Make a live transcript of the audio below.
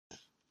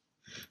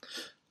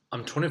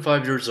I'm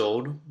 25 years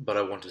old, but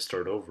I want to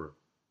start over.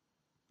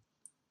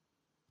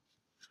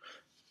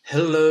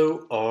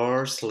 Hello,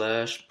 r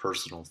slash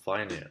personal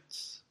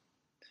finance.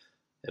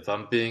 If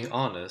I'm being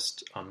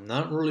honest, I'm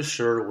not really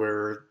sure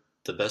where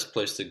the best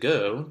place to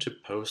go to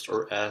post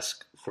or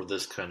ask for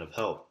this kind of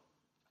help.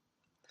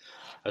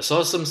 I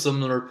saw some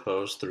similar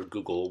posts through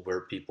Google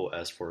where people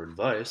ask for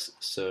advice,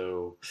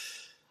 so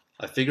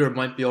I figure it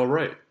might be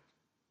alright.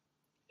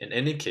 In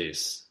any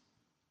case,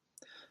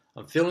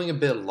 I'm feeling a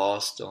bit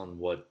lost on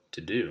what to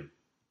do.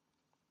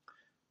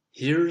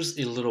 Here's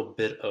a little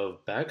bit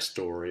of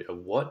backstory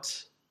of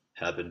what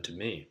happened to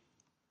me.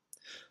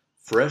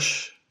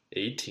 Fresh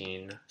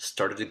 18,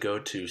 started to go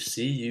to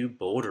CU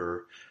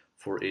Boulder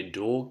for a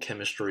dual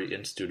chemistry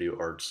and studio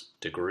arts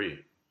degree.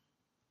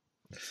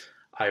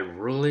 I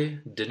really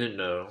didn't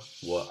know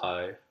what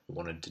I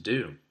wanted to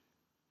do.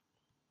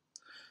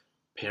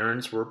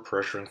 Parents were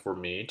pressuring for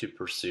me to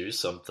pursue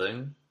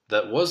something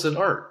that wasn't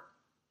art.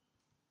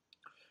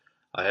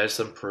 I had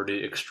some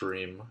pretty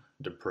extreme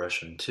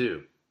depression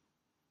too.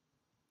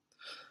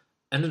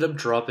 Ended up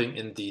dropping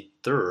in the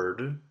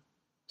third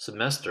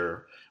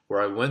semester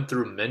where I went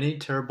through many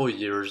terrible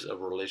years of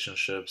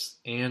relationships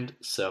and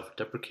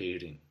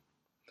self-deprecating.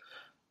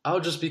 I'll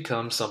just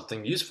become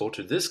something useful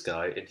to this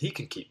guy and he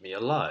can keep me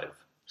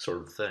alive, sort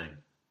of thing.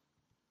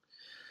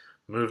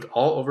 Moved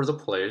all over the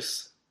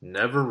place,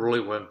 never really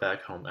went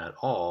back home at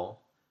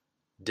all.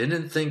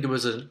 Didn't think it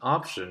was an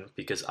option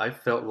because I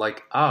felt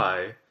like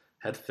I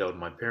had failed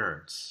my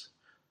parents.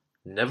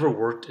 Never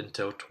worked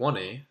until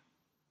 20,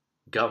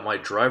 got my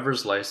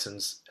driver's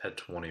license at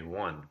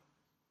 21.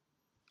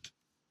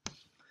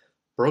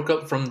 Broke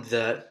up from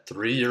that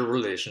 3-year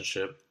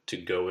relationship to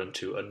go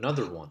into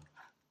another one.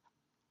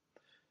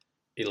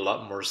 A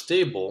lot more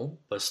stable,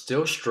 but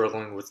still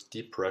struggling with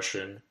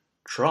depression,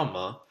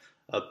 trauma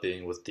of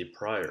being with the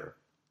prior.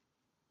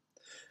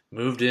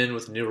 Moved in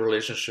with new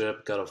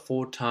relationship, got a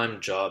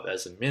full-time job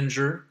as a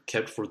manager,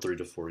 kept for 3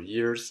 to 4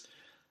 years,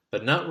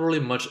 but not really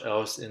much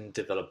else in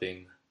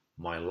developing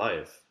my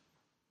life.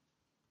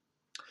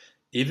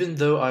 Even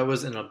though I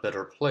was in a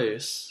better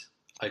place,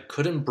 I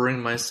couldn't bring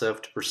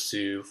myself to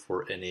pursue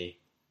for any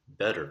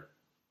better.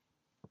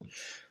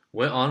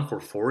 Went on for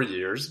 4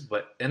 years,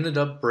 but ended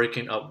up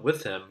breaking up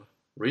with him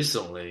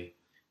recently,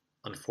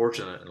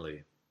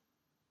 unfortunately.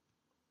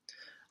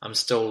 I'm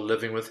still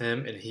living with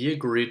him and he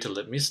agreed to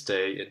let me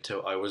stay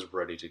until I was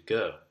ready to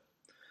go.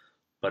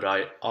 But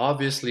I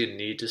obviously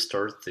need to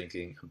start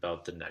thinking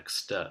about the next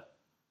step.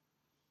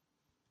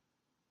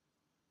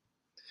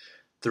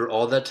 Through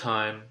all that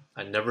time,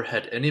 I never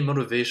had any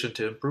motivation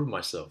to improve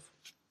myself.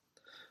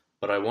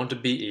 But I want to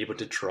be able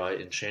to try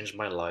and change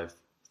my life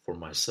for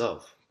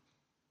myself.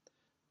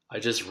 I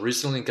just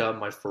recently got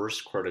my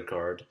first credit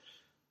card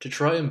to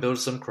try and build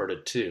some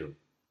credit too,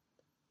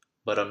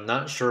 but I'm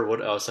not sure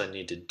what else I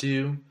need to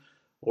do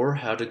or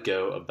how to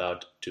go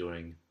about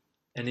doing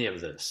any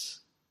of this.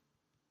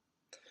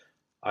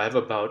 I have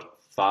about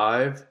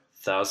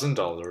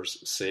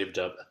 $5,000 saved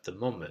up at the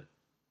moment.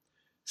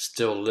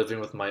 Still living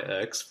with my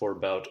ex for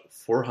about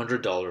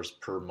 $400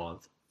 per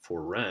month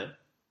for rent.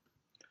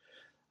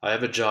 I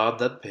have a job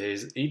that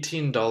pays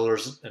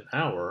 $18 an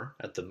hour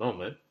at the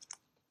moment.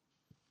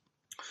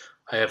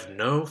 I have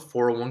no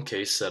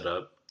 401k set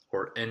up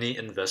or any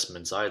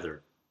investments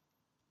either.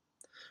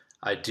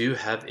 I do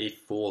have a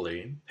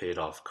fully paid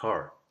off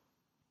car.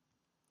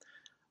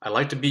 I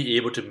like to be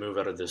able to move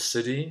out of this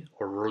city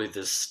or really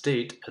this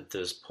state at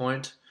this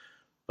point,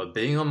 but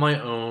being on my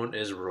own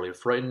is really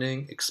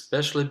frightening,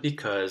 especially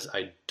because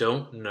I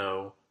don't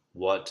know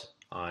what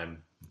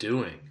I'm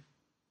doing.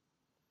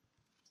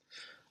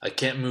 I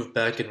can't move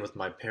back in with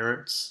my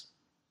parents.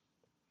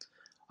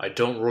 I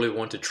don't really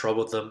want to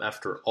trouble them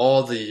after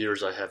all the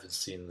years I haven't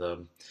seen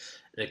them,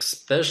 and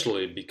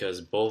especially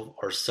because both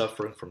are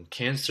suffering from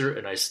cancer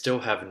and I still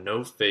have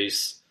no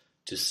face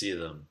to see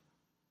them.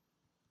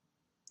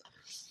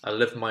 I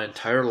lived my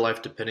entire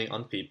life depending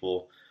on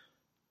people,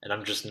 and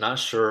I'm just not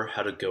sure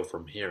how to go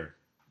from here.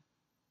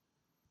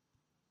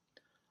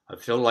 I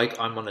feel like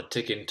I'm on a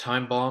ticking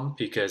time bomb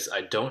because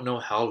I don't know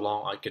how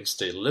long I can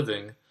stay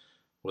living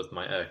with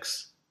my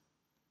ex.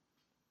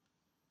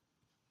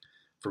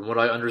 From what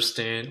I'm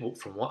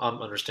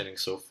understanding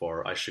so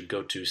far, I should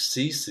go to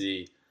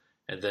CC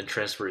and then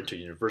transfer into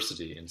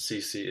university, and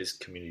CC is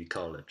community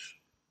college.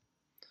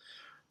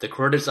 The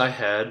credits I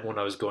had when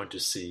I was going to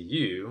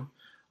CU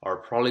are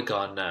probably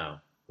gone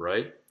now,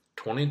 right?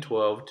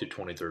 2012 to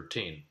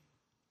 2013.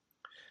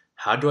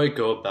 How do I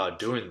go about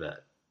doing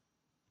that?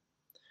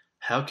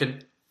 How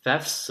can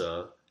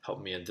FAFSA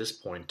help me at this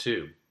point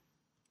too?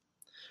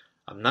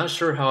 I'm not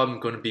sure how I'm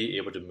going to be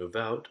able to move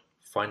out,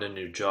 find a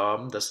new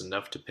job that's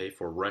enough to pay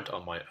for rent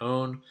on my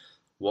own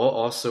while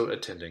also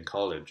attending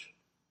college.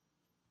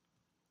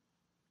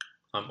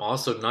 I'm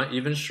also not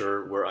even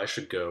sure where I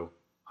should go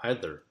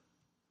either.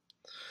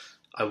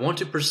 I want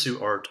to pursue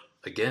art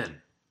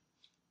again,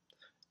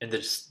 and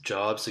the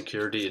job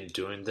security in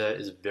doing that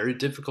is very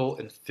difficult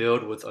and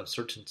filled with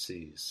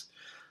uncertainties.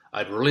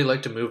 I'd really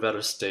like to move out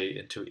of state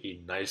into a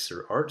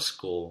nicer art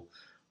school,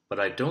 but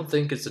I don't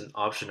think it's an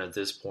option at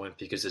this point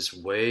because it's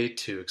way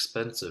too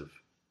expensive.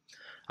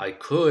 I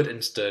could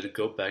instead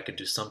go back and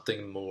do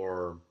something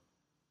more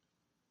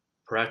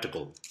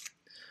practical,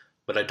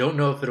 but I don't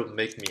know if it'll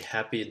make me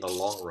happy in the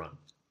long run.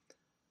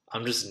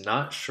 I'm just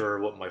not sure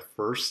what my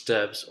first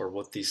steps or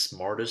what the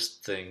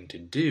smartest thing to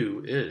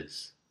do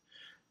is.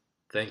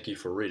 Thank you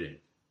for reading.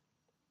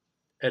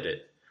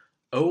 Edit.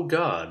 Oh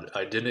God,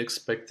 I didn't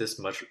expect this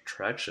much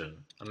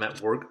traction. I'm at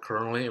work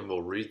currently and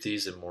will read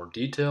these in more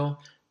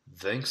detail.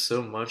 Thanks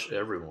so much,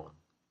 everyone.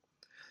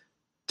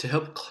 To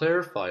help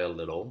clarify a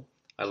little,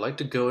 I like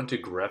to go into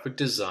graphic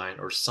design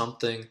or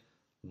something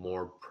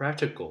more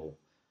practical.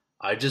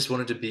 I just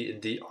wanted to be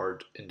in the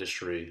art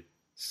industry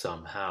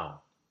somehow.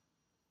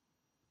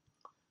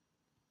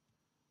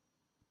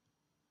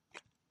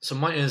 So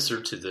my answer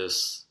to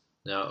this,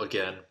 now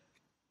again,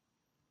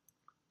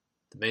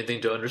 the main thing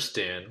to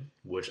understand,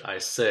 which I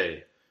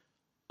say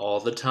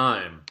all the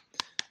time,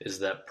 is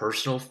that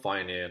personal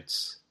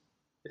finance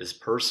is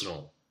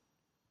personal.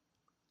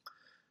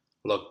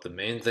 Look, the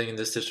main thing in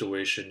this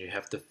situation, you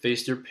have to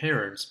face your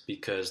parents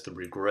because the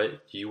regret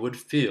you would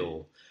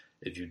feel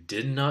if you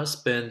did not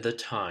spend the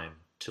time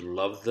to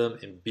love them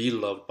and be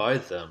loved by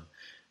them,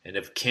 and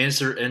if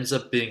cancer ends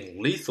up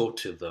being lethal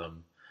to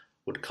them,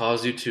 would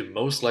cause you to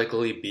most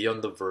likely be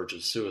on the verge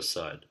of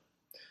suicide,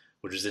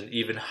 which is an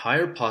even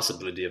higher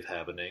possibility of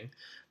happening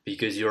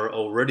because you are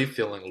already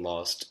feeling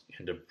lost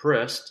and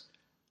depressed.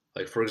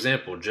 Like, for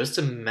example, just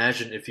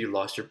imagine if you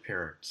lost your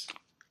parents.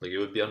 Like, it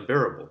would be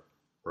unbearable,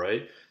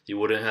 right? You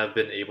wouldn't have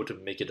been able to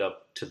make it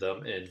up to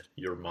them in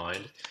your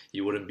mind.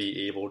 You wouldn't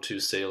be able to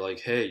say,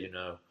 like, hey,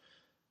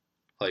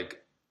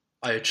 like,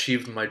 I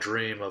achieved my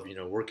dream of,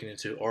 working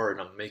into art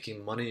and I'm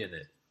making money in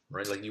it,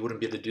 right? Like, you wouldn't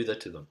be able to do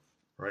that to them,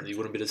 right? You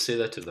wouldn't be able to say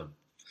that to them.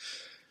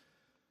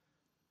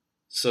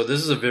 So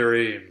this is a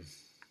very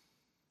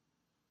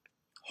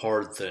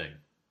hard thing,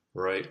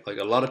 right? Like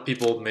a lot of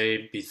people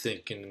may be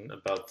thinking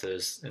about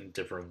this in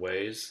different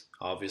ways,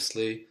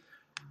 obviously,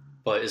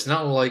 but it's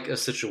not like a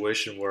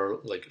situation where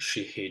like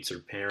she hates her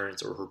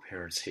parents or her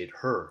parents hate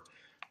her.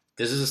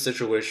 This is a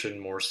situation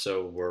more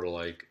so where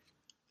like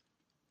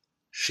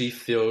she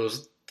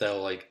feels that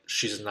like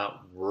she's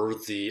not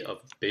worthy of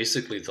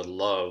basically the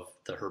love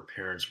that her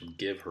parents would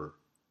give her,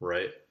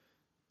 right?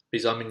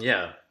 Because I mean,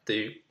 yeah,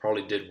 they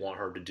probably did want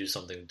her to do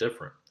something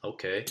different.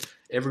 Okay,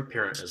 every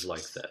parent is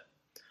like that.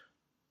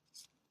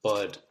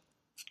 But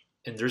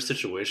in their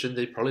situation,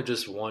 they probably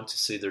just want to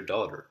see their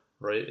daughter,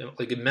 right?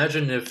 Like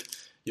imagine if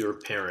you're a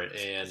parent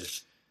and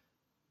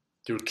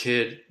your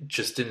kid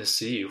just didn't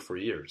see you for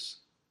years,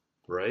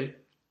 right?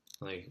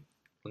 Like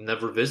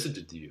never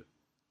visited you.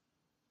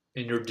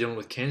 And you're dealing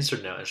with cancer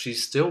now and she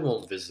still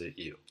won't visit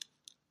you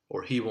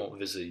or he won't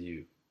visit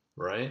you,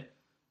 right?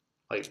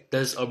 Like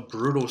that's a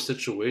brutal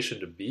situation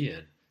to be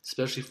in,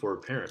 especially for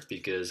a parent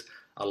because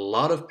a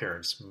lot of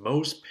parents,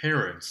 most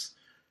parents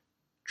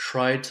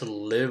try to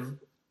live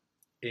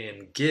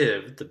and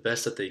give the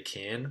best that they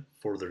can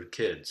for their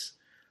kids.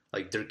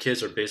 Like their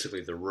kids are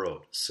basically the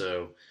world.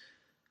 So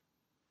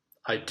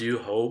I do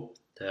hope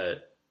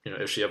that,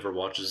 if she ever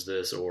watches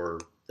this or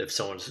if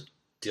someone's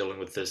dealing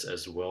with this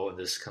as well in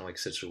this kind of like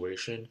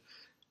situation,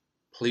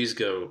 please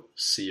go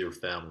see your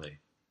family,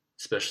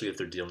 especially if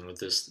they're dealing with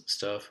this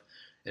stuff,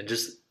 and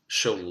just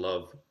show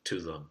love to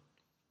them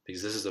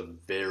because this is a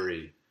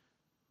very,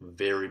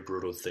 very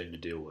brutal thing to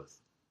deal with.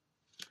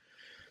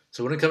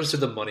 So when it comes to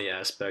the money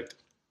aspect,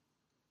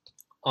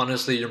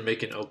 honestly, you're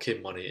making okay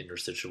money in your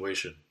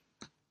situation.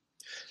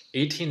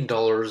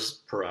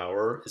 $18 per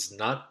hour is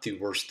not the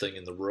worst thing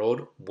in the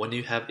world when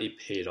you have a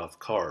paid off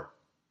car.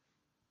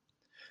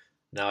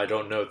 Now, I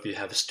don't know if you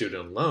have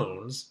student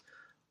loans,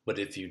 but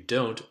if you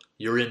don't,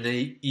 you're in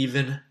an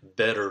even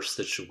better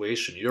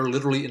situation. You're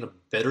literally in a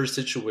better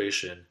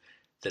situation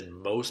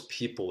than most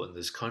people in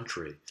this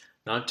country.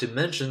 Not to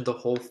mention the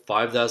whole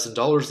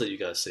 $5,000 that you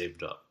got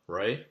saved up,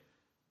 right?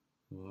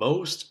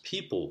 Most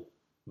people,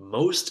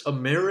 most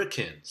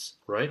Americans,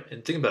 right?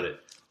 And think about it.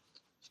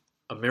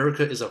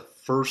 America is a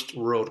first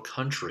world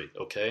country,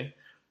 okay?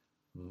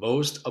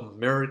 Most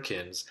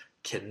Americans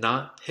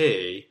cannot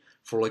pay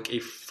for like a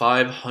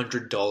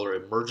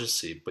 $500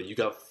 emergency, but you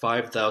got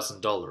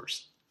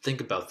 $5,000.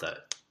 Think about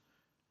that.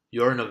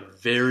 You're in a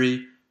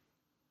very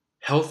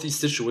healthy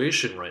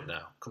situation right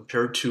now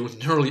compared to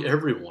nearly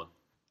everyone.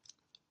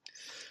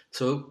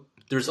 So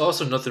there's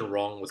also nothing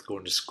wrong with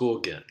going to school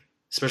again,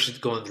 especially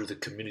going through the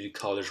community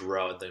college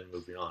route and then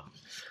moving on.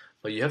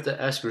 But you have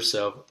to ask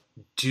yourself,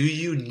 do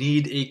you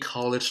need a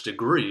college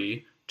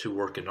degree to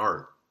work in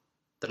art?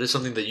 That is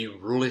something that you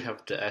really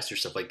have to ask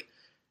yourself. Like,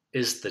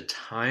 is the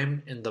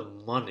time and the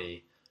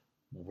money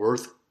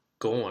worth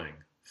going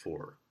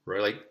for?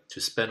 Right? Like,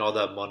 to spend all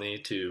that money,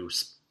 to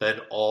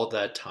spend all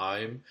that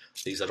time,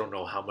 because I don't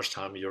know how much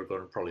time you're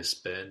going to probably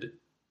spend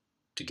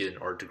to get an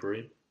art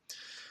degree.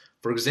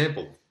 For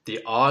example,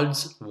 the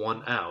odds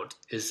one out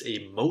is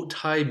a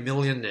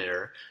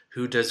multi-millionaire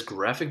who does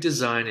graphic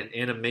design and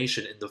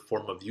animation in the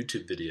form of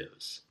YouTube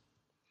videos.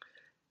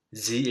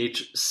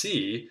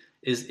 ZHC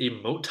is a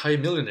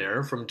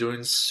multi-millionaire from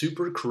doing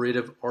super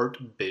creative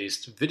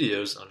art-based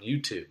videos on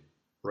YouTube,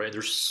 right? And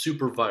they're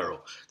super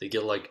viral. They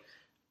get like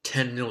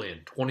 10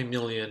 million, 20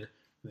 million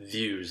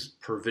views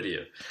per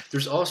video.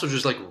 There's also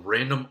just like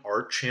random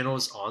art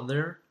channels on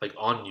there, like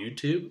on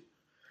YouTube,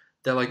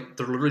 that like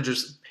they're literally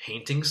just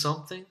painting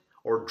something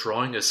or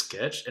drawing a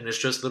sketch, and it's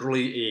just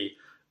literally a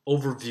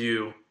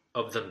overview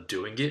of them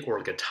doing it or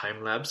like a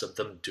time lapse of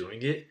them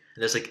doing it.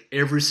 And that's like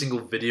every single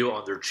video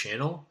on their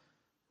channel.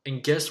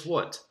 And guess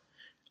what?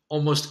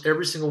 Almost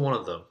every single one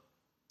of them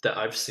that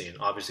I've seen,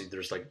 obviously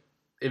there's like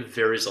it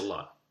varies a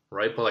lot,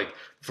 right? But like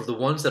for the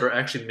ones that are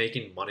actually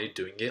making money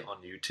doing it on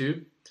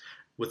YouTube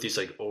with these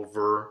like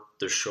over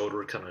the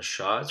shoulder kind of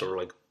shots or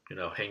like,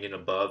 hanging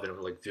above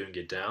and like viewing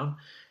it down,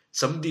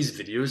 some of these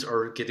videos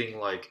are getting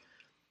like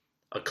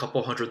a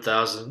couple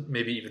 100,000,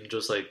 maybe even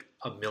just like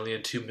a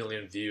million, 2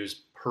 million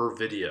views per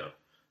video,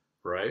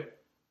 right?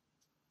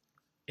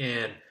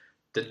 And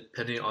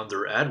depending on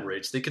their ad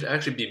rates, they could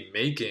actually be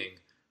making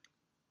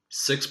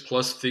six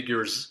plus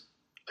figures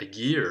a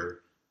year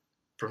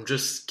from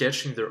just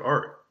sketching their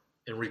art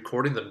and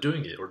recording them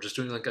doing it or just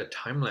doing like a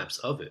time lapse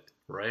of it,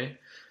 right?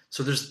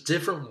 So there's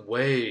different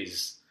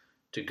ways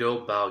to go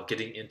about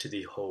getting into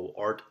the whole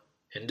art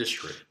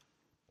industry.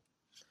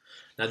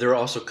 Now, there are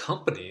also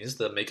companies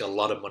that make a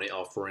lot of money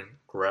offering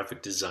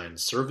graphic design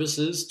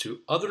services to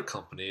other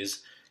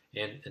companies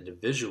and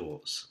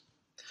individuals.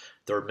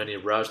 There are many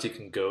routes you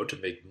can go to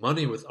make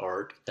money with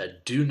art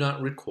that do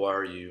not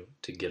require you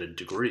to get a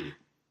degree.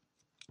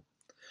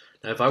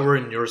 Now, if I were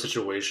in your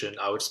situation,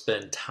 I would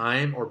spend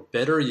time, or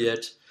better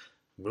yet,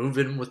 move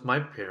in with my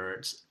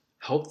parents,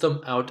 help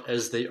them out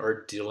as they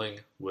are dealing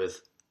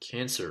with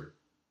cancer.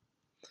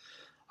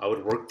 I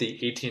would work the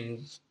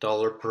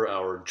 $18 per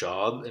hour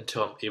job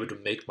until I'm able to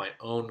make my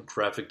own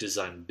graphic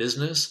design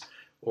business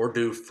or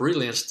do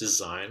freelance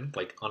design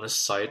like on a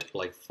site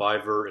like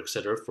Fiverr,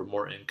 etc. for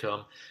more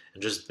income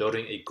and just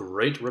building a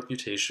great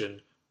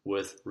reputation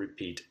with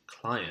repeat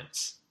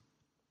clients.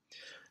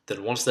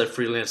 Then once that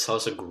freelance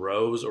hustle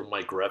grows or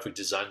my graphic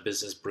design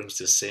business brings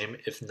the same,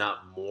 if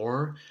not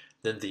more,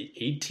 than the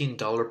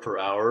 $18 per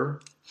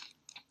hour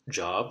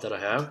job that I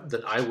have,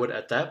 then I would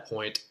at that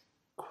point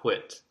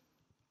quit.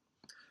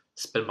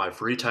 Spend my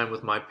free time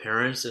with my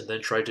parents, and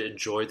then try to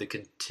enjoy the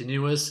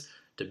continuous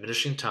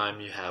diminishing time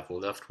you have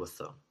left with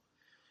them.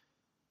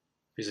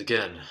 Because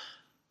again,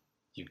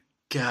 you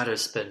gotta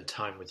spend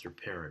time with your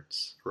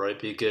parents, right?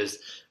 Because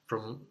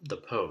from the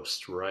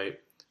post, right?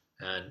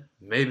 And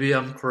maybe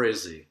I'm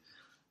crazy,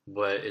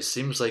 but it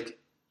seems like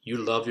you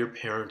love your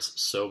parents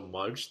so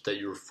much that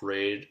you're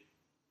afraid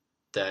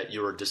that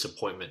you're a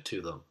disappointment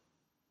to them,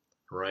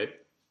 right?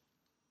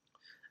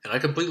 And I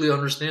completely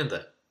understand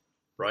that,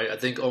 right? I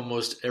think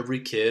almost every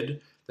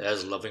kid that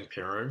has loving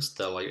parents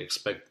that like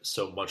expect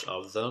so much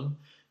of them,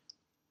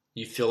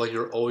 you feel like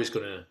you're always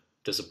going to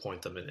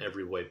disappoint them in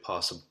every way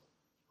possible,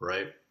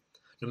 right?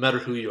 No matter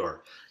who you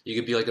are. You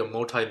could be like a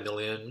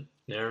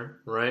multi-millionaire,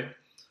 right?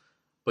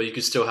 But you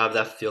could still have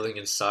that feeling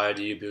inside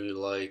you, be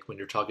like when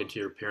you're talking to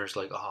your parents,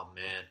 like, oh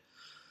man,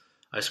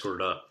 I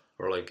screwed up.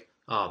 Or like,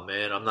 oh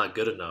man, I'm not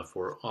good enough.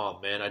 Or, oh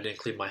man, I didn't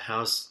clean my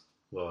house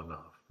well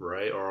enough,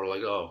 right? Or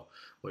like, oh,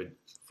 wait,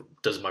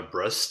 does my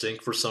breath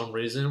stink for some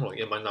reason? Like,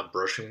 am I not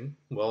brushing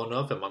well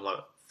enough? Am I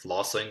not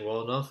flossing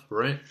well enough,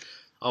 right?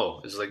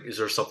 Oh, is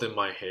there something in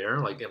my hair?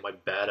 Like, am I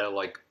bad at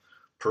like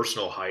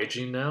personal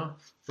hygiene now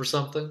or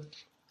something?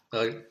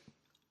 Like,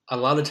 a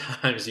lot of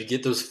times you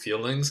get those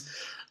feelings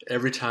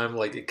every time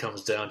like it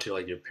comes down to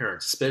like your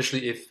parents,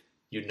 especially if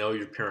you know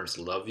your parents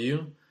love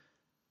you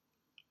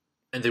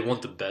and they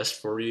want the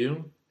best for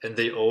you. And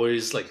they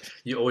always like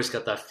you always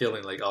got that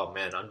feeling like, oh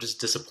man, I'm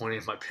just disappointing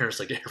my parents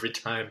like every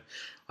time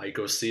I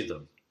go see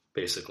them,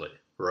 basically,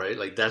 right?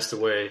 Like that's the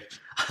way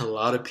a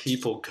lot of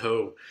people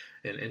go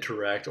and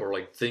interact or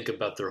like think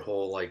about their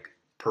whole like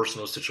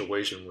personal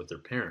situation with their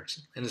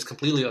parents. And it's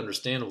completely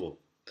understandable.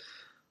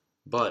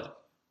 But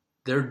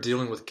they're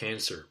dealing with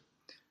cancer.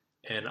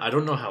 And I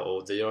don't know how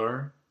old they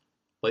are,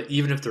 but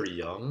even if they're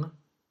young,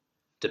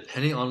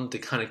 depending on the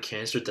kind of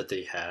cancer that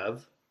they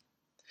have,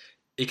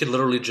 it could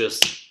literally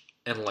just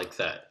end like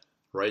that,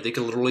 right? They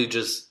could literally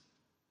just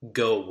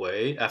go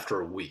away after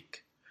a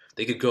week.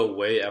 They could go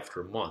away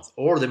after a month.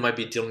 Or they might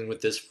be dealing with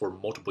this for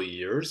multiple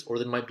years, or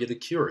they might be able to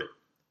cure it.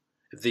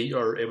 If they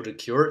are able to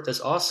cure it,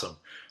 that's awesome.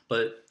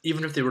 But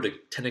even if they were to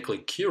technically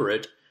cure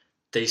it,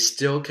 they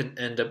still can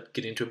end up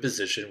getting to a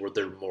position where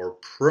they're more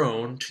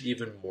prone to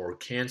even more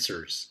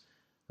cancers,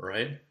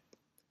 right?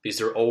 Because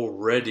they're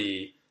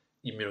already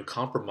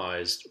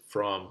immunocompromised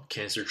from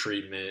cancer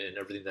treatment and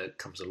everything that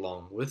comes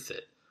along with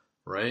it,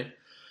 right?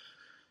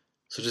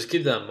 So just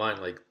keep that in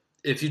mind. Like,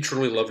 if you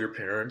truly love your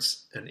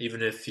parents, and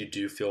even if you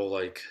do feel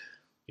like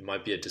you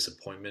might be a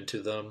disappointment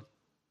to them,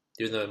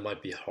 even though it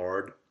might be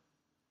hard,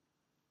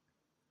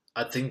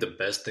 I think the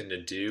best thing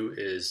to do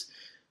is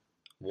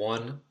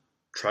one,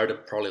 try to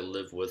probably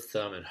live with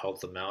them and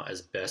help them out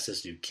as best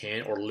as you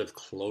can, or live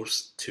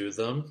close to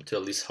them to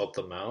at least help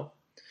them out.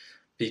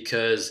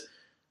 Because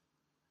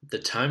the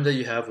time that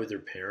you have with your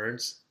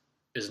parents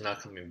is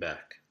not coming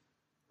back.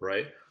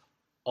 right?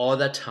 All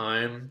that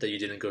time that you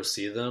didn't go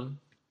see them,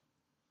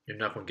 you're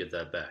not going to get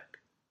that back.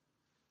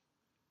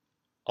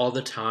 All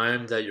the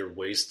time that you're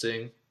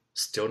wasting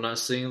still not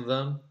seeing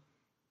them,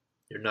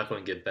 you're not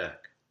going to get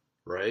back,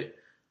 right?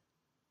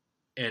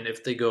 And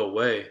if they go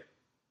away,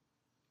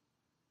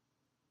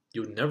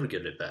 you'll never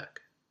get it back,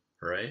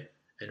 right?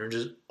 And you're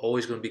just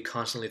always going to be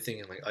constantly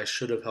thinking, like, I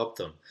should have helped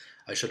them.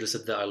 I should have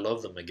said that I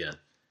love them again.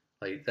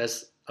 Like,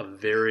 that's a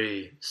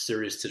very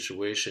serious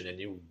situation, and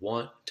you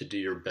want to do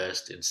your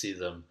best and see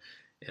them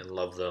and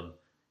love them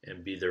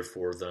and be there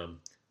for them.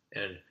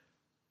 And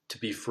to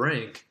be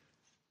frank,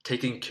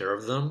 taking care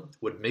of them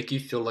would make you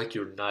feel like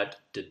you're not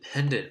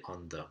dependent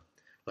on them.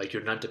 Like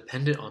you're not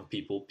dependent on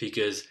people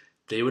because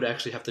they would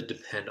actually have to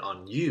depend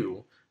on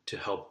you to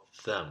help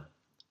them,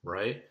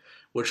 right?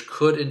 Which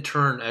could in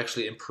turn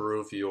actually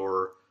improve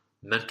your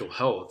mental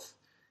health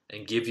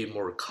and give you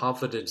more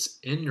confidence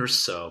in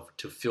yourself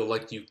to feel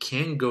like you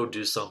can go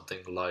do something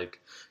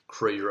like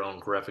create your own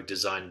graphic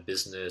design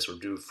business or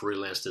do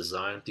freelance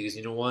design because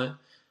you know what?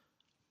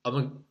 I'm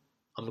a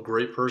I'm a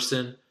great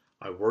person.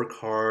 I work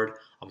hard.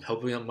 I'm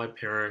helping out my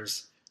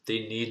parents. They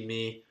need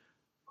me.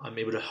 I'm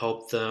able to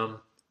help them.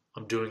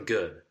 I'm doing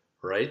good,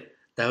 right?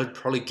 That would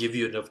probably give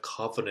you enough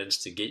confidence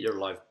to get your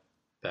life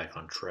back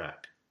on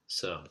track.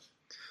 So,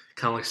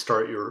 kind of like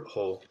start your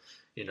whole,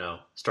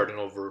 starting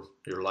over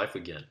your life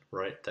again,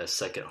 right? That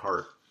second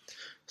heart.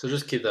 So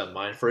just keep that in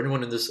mind. For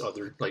anyone in this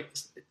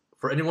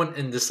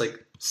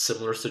like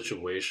similar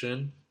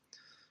situation,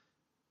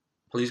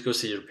 please go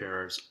see your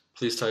parents.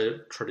 Please try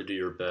to do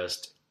your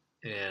best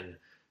and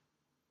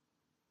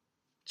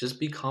just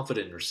be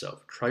confident in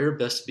yourself. Try your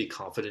best to be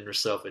confident in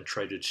yourself and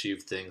try to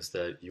achieve things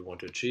that you want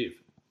to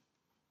achieve.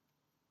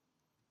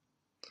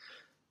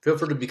 Feel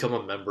free to become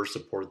a member,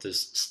 support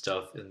this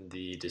stuff in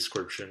the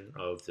description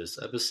of this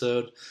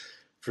episode.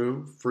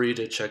 Feel free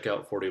to check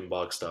out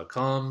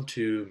 40inbox.com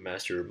to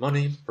master your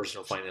money,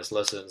 personal finance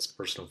lessons,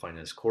 personal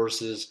finance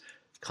courses.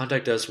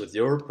 Contact us with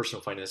your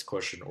personal finance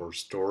question or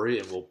story,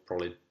 and we'll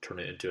probably turn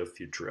it into a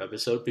future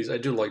episode because I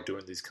do like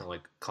doing these kind of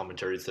like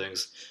commentary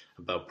things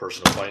about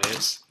personal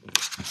finance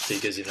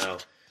because,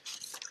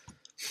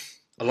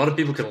 a lot of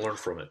people can learn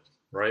from it,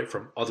 right?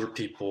 From other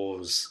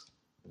people's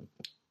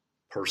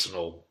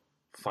personal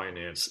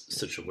finance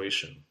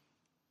situation.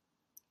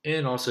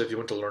 And also, if you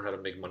want to learn how to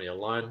make money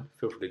online,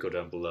 feel free to go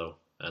down below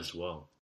as well.